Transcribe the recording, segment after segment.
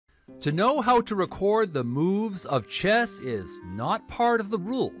To know how to record the moves of chess is not part of the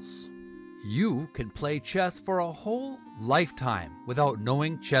rules. You can play chess for a whole lifetime without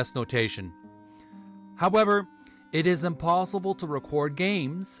knowing chess notation. However, it is impossible to record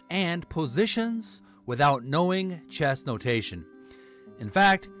games and positions without knowing chess notation. In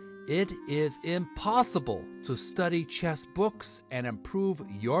fact, it is impossible to study chess books and improve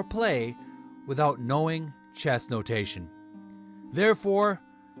your play without knowing chess notation. Therefore,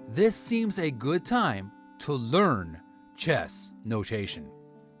 this seems a good time to learn chess notation.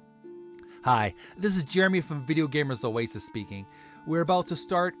 Hi, this is Jeremy from Video Gamers Oasis speaking. We're about to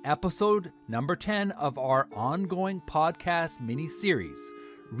start episode number 10 of our ongoing podcast mini-series,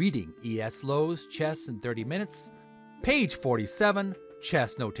 reading E.S. Lowe's Chess in 30 Minutes, page 47,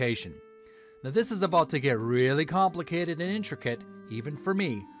 Chess Notation. Now this is about to get really complicated and intricate, even for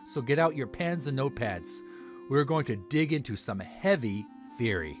me, so get out your pens and notepads. We're going to dig into some heavy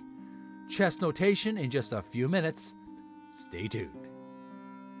theory. Chess notation in just a few minutes. Stay tuned.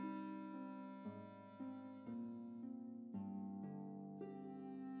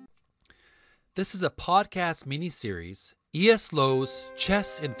 This is a podcast mini-series, E.S. Lowe's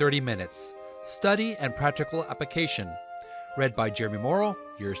Chess in 30 Minutes, Study and Practical Application, read by Jeremy Morrow,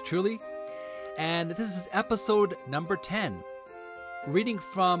 yours truly, and this is episode number 10. Reading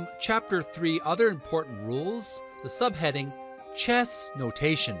from Chapter 3, Other Important Rules, the subheading, Chess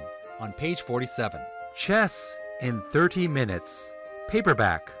Notation, on page 47. Chess in 30 Minutes,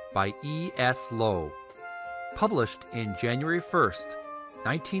 Paperback by E.S. Lowe, published in January 1st,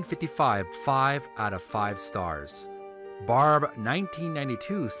 1955, 5 out of 5 stars. Barb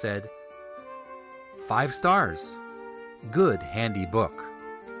 1992 said, 5 stars. Good handy book.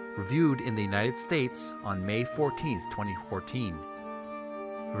 Reviewed in the United States on May 14th, 2014.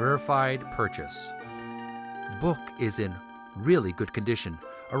 Verified purchase. Book is in really good condition.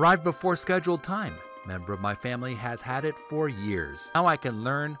 Arrived before scheduled time. Member of my family has had it for years. Now I can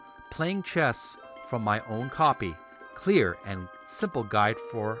learn playing chess from my own copy. Clear and simple guide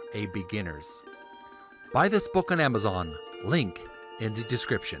for a beginners. Buy this book on Amazon. Link in the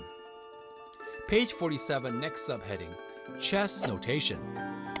description. Page 47, next subheading, Chess Notation.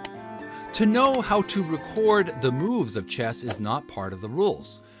 To know how to record the moves of chess is not part of the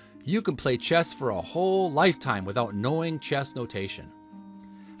rules. You can play chess for a whole lifetime without knowing chess notation.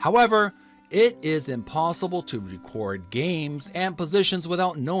 However, it is impossible to record games and positions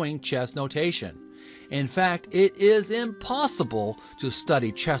without knowing chess notation. In fact, it is impossible to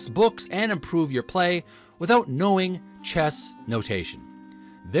study chess books and improve your play without knowing chess notation.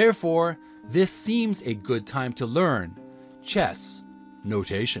 Therefore, this seems a good time to learn chess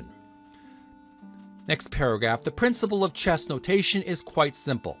notation. Next paragraph, the principle of chess notation is quite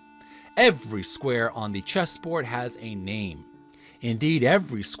simple. Every square on the chessboard has a name. Indeed,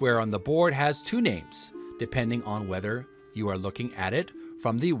 every square on the board has two names, depending on whether you are looking at it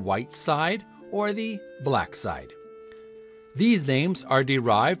from the white side or the black side. These names are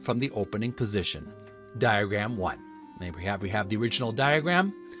derived from the opening position. Diagram 1. And we have the original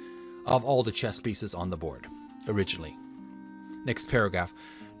diagram of all the chess pieces on the board originally. Next paragraph.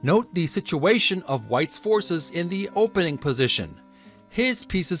 Note the situation of White's forces in the opening position. His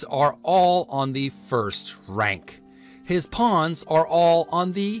pieces are all on the first rank. His pawns are all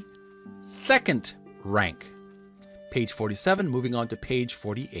on the second rank. Page 47, moving on to page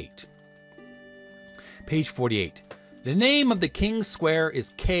 48. Page 48. The name of the king's square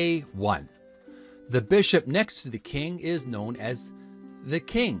is K1. The bishop next to the king is known as the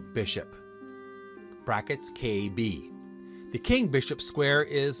king bishop, brackets KB. The king bishop square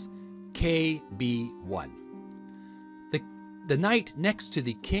is KB1. The knight next to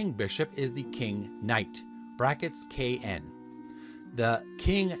the king bishop is the king knight, brackets KN. The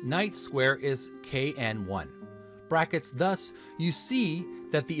king knight square is KN1, brackets. Thus, you see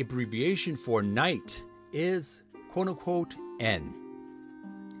that the abbreviation for knight is quote-unquote N.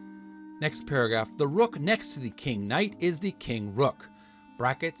 Next paragraph. The rook next to the king knight is the king rook,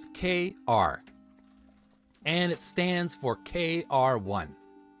 brackets KR, and it stands for KR1.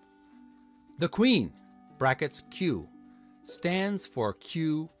 The queen, brackets Q, stands for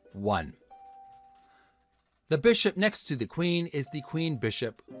Q1. The bishop next to the queen is the queen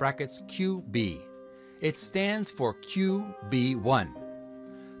bishop, brackets QB. It stands for QB1.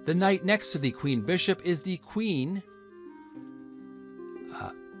 The knight next to the queen bishop is the queen.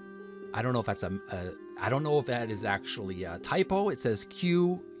 I don't know if that's I don't know if that is actually a typo. It says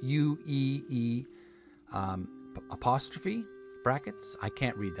QUEE apostrophe brackets. I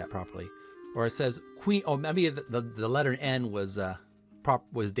can't read that properly. Or it says queen. Oh, maybe the letter N was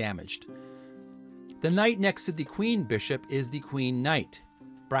damaged. The knight next to the queen bishop is the queen knight.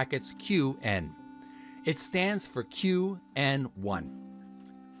 brackets QN. It stands for QN1.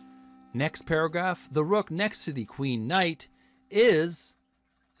 Next paragraph, the rook next to the queen knight is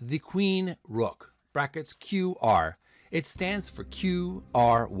the queen rook, brackets QR. It stands for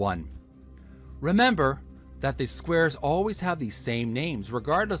QR1. Remember that the squares always have the same names,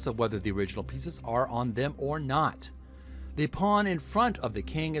 regardless of whether the original pieces are on them or not. The pawn in front of the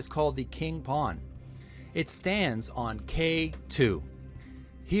king is called the king pawn. It stands on K2.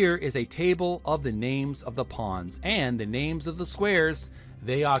 Here is a table of the names of the pawns and the names of the squares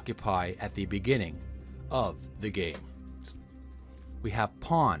they occupy at the beginning of the game. We have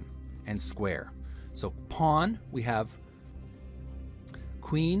pawn and square. So pawn, we have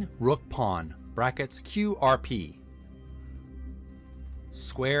queen, rook, pawn, brackets QRP.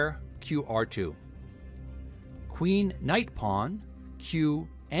 Square, QR2. Queen, knight, pawn,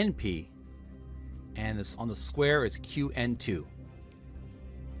 QNP. And this on the square is QN2.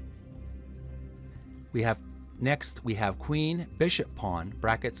 We have next we have queen, bishop, pawn,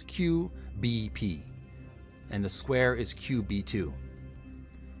 brackets QBP. And the square is QB2.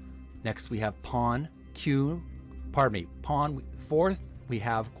 Next we have pawn, pawn fourth, we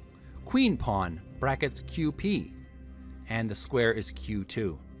have queen pawn, brackets QP. And the square is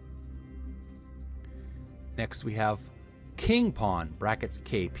Q2. Next we have king pawn, brackets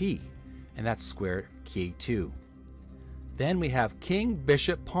KP. And that's square K2. Then we have king,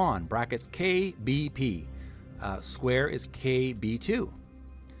 bishop, pawn, brackets KBP. Square is KB2.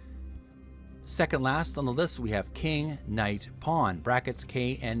 Second last on the list, we have king, knight, pawn, brackets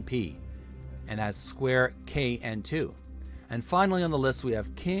KNP. And that's square KN2. And finally on the list, we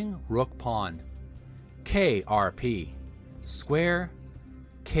have king, rook, pawn, KRP. Square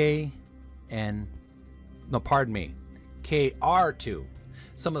KR2.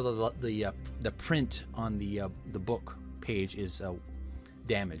 Some of the print on the book page is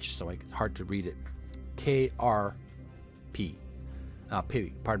damaged, so it's hard to read it.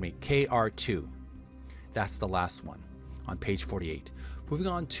 KR2. That's the last one on page 48. Moving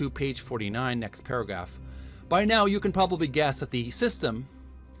on to page 49, next paragraph. By now you can probably guess at the system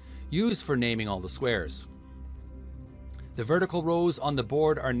used for naming all the squares. The vertical rows on the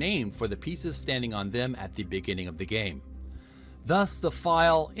board are named for the pieces standing on them at the beginning of the game. Thus, the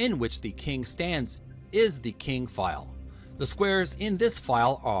file in which the king stands is the king file. The squares in this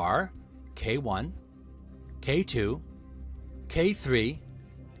file are K1, K2, K3,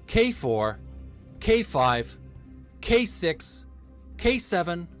 K4, K5, K6,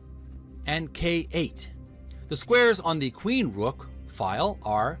 K7, and K8. The squares on the queen rook file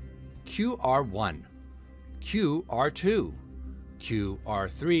are QR1, QR2,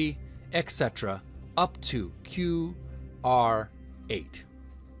 QR3, etc. up to QR8.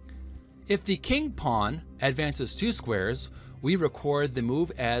 If the king pawn advances 2 squares, we record the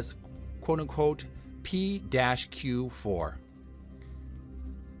move as quote-unquote P-Q4.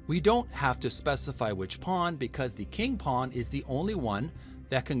 We don't have to specify which pawn because the king pawn is the only one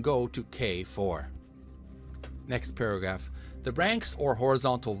that can go to K4. Next paragraph. The ranks or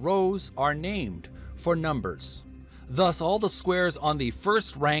horizontal rows are named for numbers. Thus, all the squares on the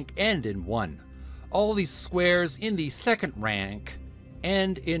first rank end in 1. All the squares in the second rank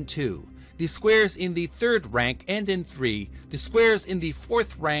end in 2. The squares in the third rank end in 3. The squares in the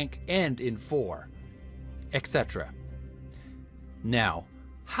fourth rank end in 4, etc. Now,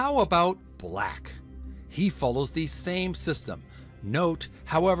 how about black? He follows the same system. Note,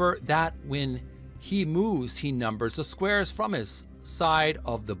 however, that when he moves, he numbers the squares from his side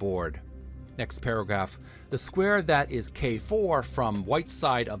of the board. Next paragraph. The square that is K4 from white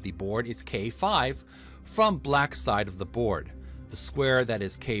side of the board is K5 from black side of the board. The square that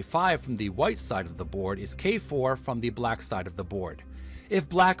is K5 from the white side of the board is K4 from the black side of the board. If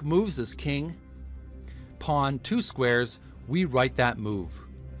black moves his king pawn 2 squares, we write that move,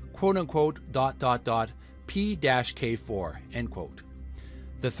 quote-unquote ... P-K4, end quote.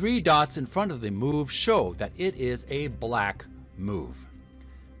 The 3 dots in front of the move show that it is a black move.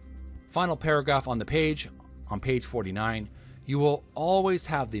 Final paragraph on the page, on page 49, you will always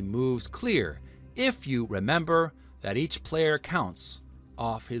have the moves clear if you remember that each player counts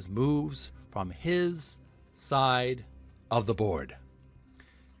off his moves from his side of the board.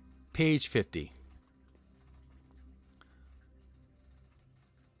 Page 50.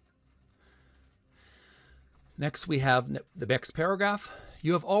 Next we have the next paragraph.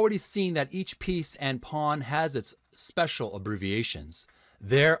 You have already seen that each piece and pawn has its special abbreviations.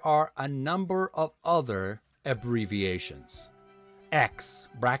 There are a number of other abbreviations. X,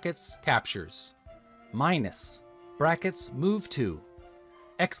 brackets, captures. Minus, brackets, move to.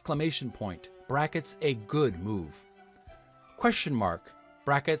 Exclamation point, brackets, a good move. Question mark,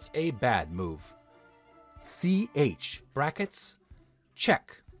 brackets a bad move. CH, brackets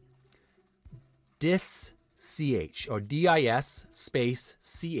check. Dis CH, or DIS space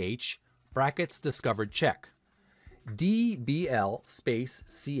CH, brackets discovered check. DBL space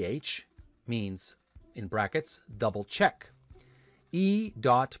CH means, in brackets, double check.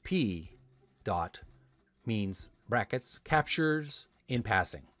 E.P. means, brackets, captures in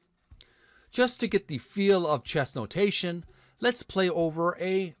passing. Just to get the feel of chess notation, let's play over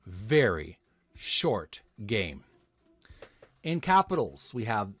a very short game. In capitals, we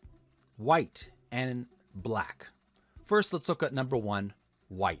have white and black. First, let's look at number 1,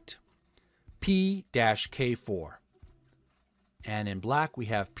 white. P-K4. And in black, we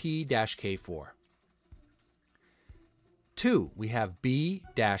have P-K4. 2, we have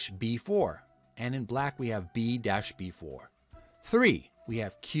B-B4. And in black, we have B-B4. 3, we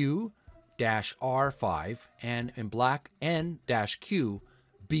have Q-R5. And in black, N-Q,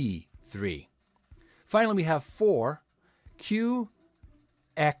 B3. Finally, we have 4, Q,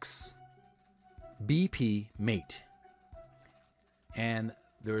 X, BP, mate. And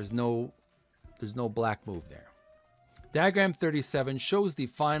there's no black move there. Diagram 37 shows the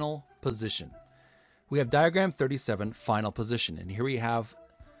final position. We have diagram 37, final position. And here we have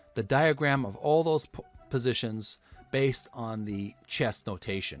the diagram of all those positions based on the chess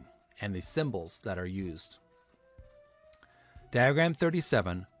notation and the symbols that are used. Diagram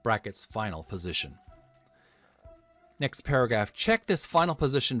 37, brackets, final position. Next paragraph, check this final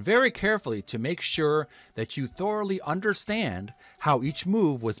position very carefully to make sure that you thoroughly understand how each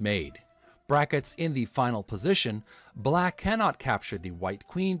move was made. Brackets, in the final position, black cannot capture the white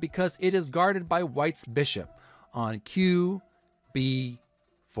queen because it is guarded by white's bishop on Q,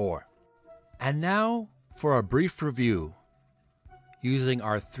 B4. And now for a brief review using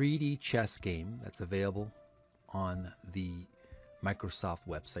our 3D chess game that's available on the Microsoft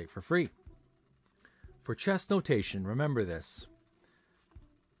website for free. For chess notation, remember this.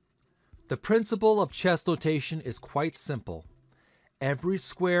 The principle of chess notation is quite simple. Every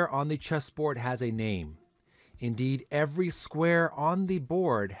square on the chessboard has a name. Indeed, every square on the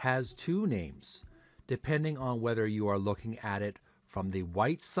board has 2 names, depending on whether you are looking at it from the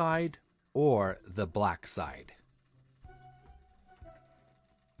white side or the black side.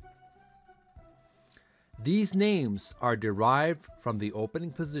 These names are derived from the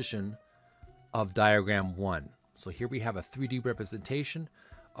opening position of diagram 1. So here we have a 3D representation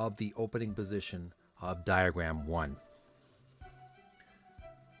of the opening position of diagram 1.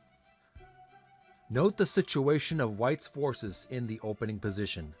 Note the situation of white's forces in the opening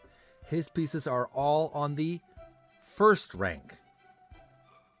position. His pieces are all on the first rank.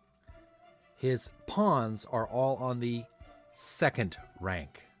 His pawns are all on the second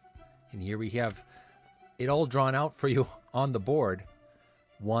rank. And here we have it all drawn out for you on the board,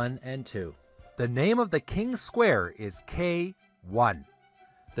 1 and 2. The name of the king's square is K1.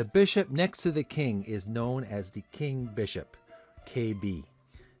 The bishop next to the king is known as the king bishop, KB.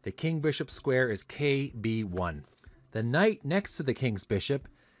 The king-bishop square is KB1. The knight next to the king's bishop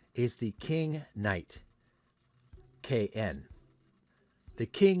is the king-knight, KN. The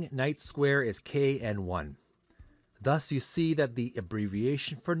king-knight square is KN1. Thus you see that the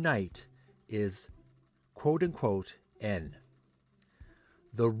abbreviation for knight is quote-unquote N.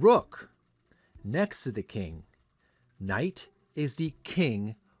 The rook next to the king, knight, is the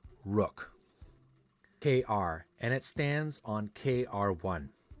king-rook, KR, and it stands on KR1.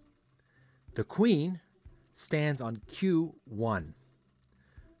 The queen stands on Q1.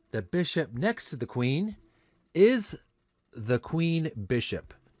 The bishop next to the queen is the queen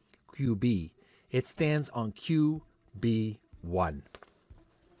bishop, QB. It stands on QB1.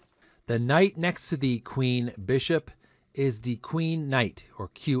 The knight next to the queen bishop is the queen knight, or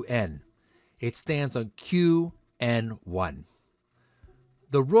QN. It stands on QN1.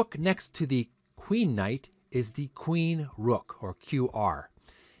 The rook next to the queen knight is the queen rook, or QR.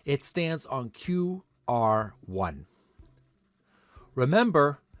 It stands on QR1.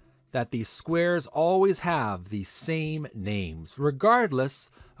 Remember that these squares always have the same names, regardless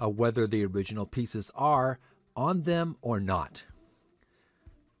of whether the original pieces are on them or not.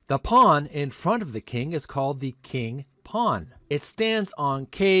 The pawn in front of the king is called the king pawn. It stands on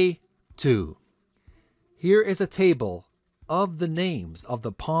K2. Here is a table of the names of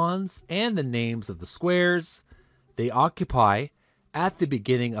the pawns and the names of the squares they occupy at the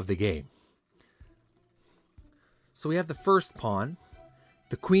beginning of the game. So we have the first pawn,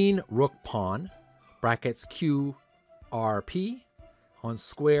 the queen rook pawn, brackets QRP, on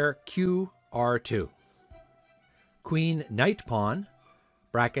square QR2. Queen knight pawn,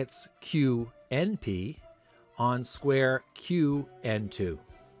 brackets QNP, on square QN2.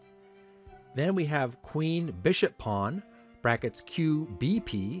 Then we have queen bishop pawn brackets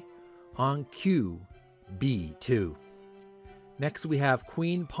QBP on QB2. Next we have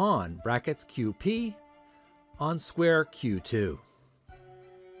queen pawn brackets QP on square Q2.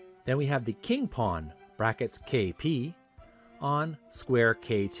 Then we have the king pawn brackets KP on square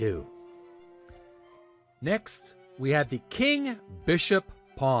K2. Next we have the king bishop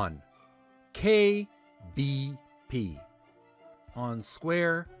pawn KBP on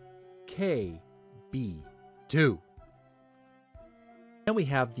square KB2. Then we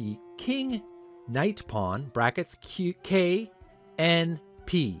have the king knight pawn brackets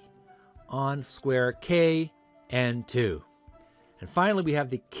KNP on square KN2. And finally we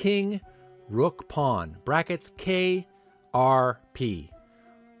have the king rook pawn brackets KRP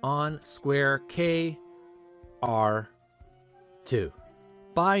on square KR2.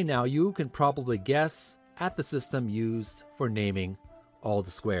 By now you can probably guess at the system used for naming all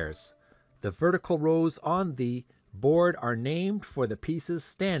the squares. The vertical rows on the board are named for the pieces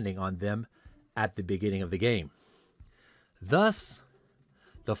standing on them at the beginning of the game. Thus,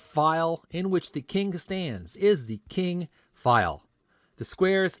 the file in which the king stands is the king file. The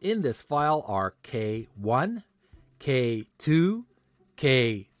squares in this file are K1, K2,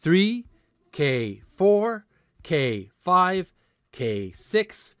 K3, K4, K5,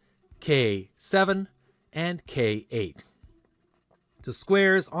 K6, K7, and K8. The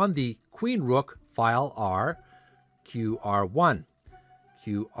squares on the queen rook file are QR1,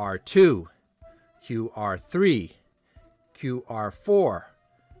 QR2, QR3, QR4,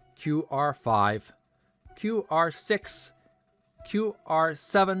 QR5, QR6,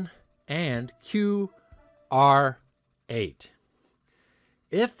 QR7, and QR8.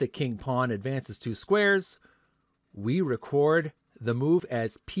 If the king pawn advances 2 squares, we record the move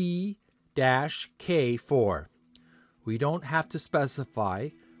as P-K4. We don't have to specify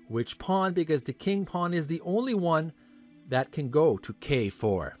which pawn because the king pawn is the only one that can go to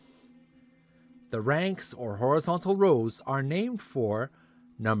K4. The ranks or horizontal rows are named for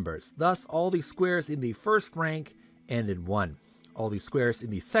numbers. Thus, all the squares in the first rank end in 1. All the squares in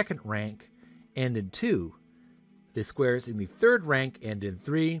the second rank end in 2. The squares in the third rank end in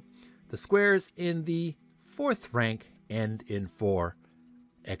 3. The squares in the fourth rank end in 4,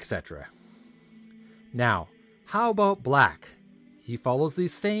 etc. Now, how about black? He follows the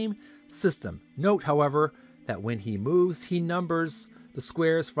same system. Note, however, that when he moves, he numbers the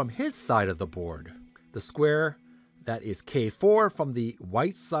squares from his side of the board. The square that is K4 from the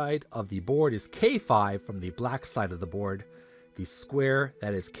white side of the board is K5 from the black side of the board. The square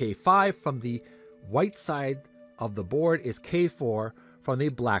that is K5 from the white side of the board is K4 from the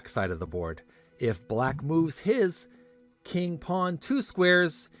black side of the board. If black moves his king pawn 2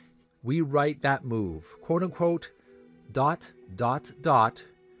 squares, we write that move, quote unquote, ... P-K4,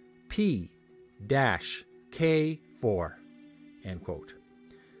 end quote.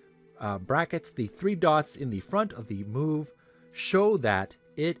 Brackets, the 3 dots in the front of the move show that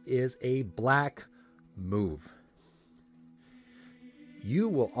it is a black move. You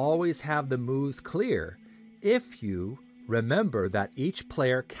will always have the moves clear if you remember that each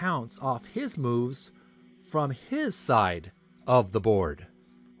player counts off his moves from his side of the board.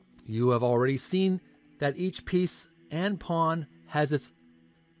 You have already seen that each piece and pawn has its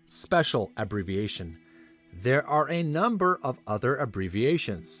special abbreviation. There are a number of other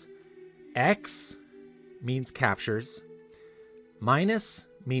abbreviations. X means captures. Minus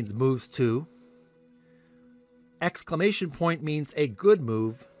means moves to. Exclamation point means a good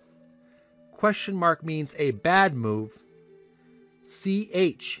move. Question mark means a bad move.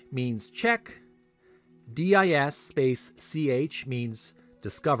 CH means check. DIS space CH means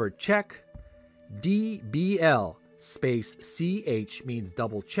discovered check. DBL space CH means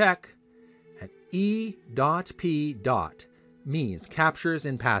double check. And E.P. means captures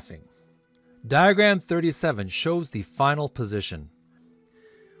in passing. Diagram 37 shows the final position.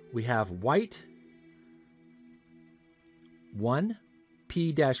 We have white 1,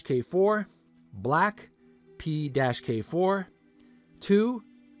 P-K4, black P-K4, 2,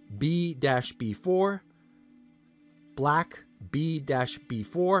 B-B4, black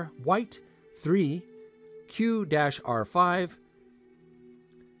B-B4, white 3, Q-R5,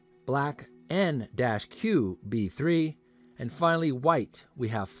 black N-Q B3, and finally white we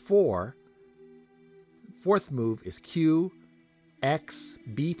have 4. Fourth move is Q, X,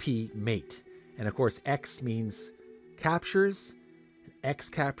 BP, mate. And of course X means captures. X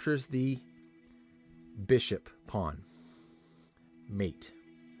captures the bishop pawn. Mate.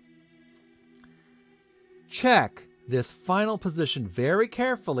 Check this final position very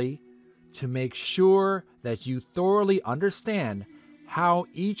carefully to make sure that you thoroughly understand how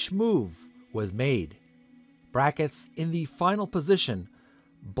each move was made. Brackets, in the final position,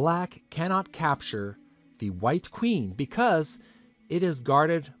 black cannot capture the white queen because it is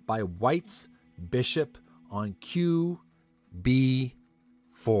guarded by white's bishop on QB4.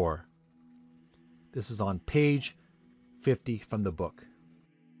 This is on page 50 from the book.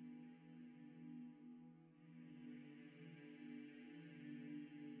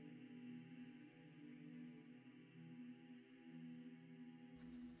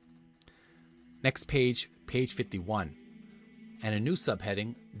 Next page, page 51, and a new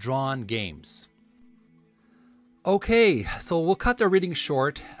subheading, Drawn Games. Okay, so we'll cut the reading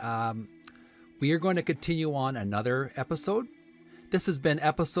short. We are going to continue on another episode. This has been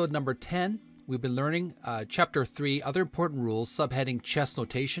episode number 10. We've been learning Chapter 3, Other Important Rules, subheading Chess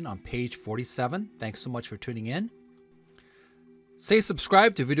Notation on page 47. Thanks so much for tuning in. Say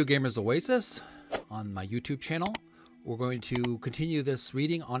subscribe to Video Gamers Oasis on my YouTube channel. We're going to continue this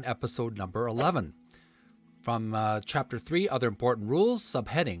reading on episode number 11 from Chapter 3, Other Important Rules,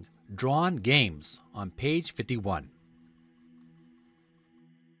 subheading Drawn Games on page 51.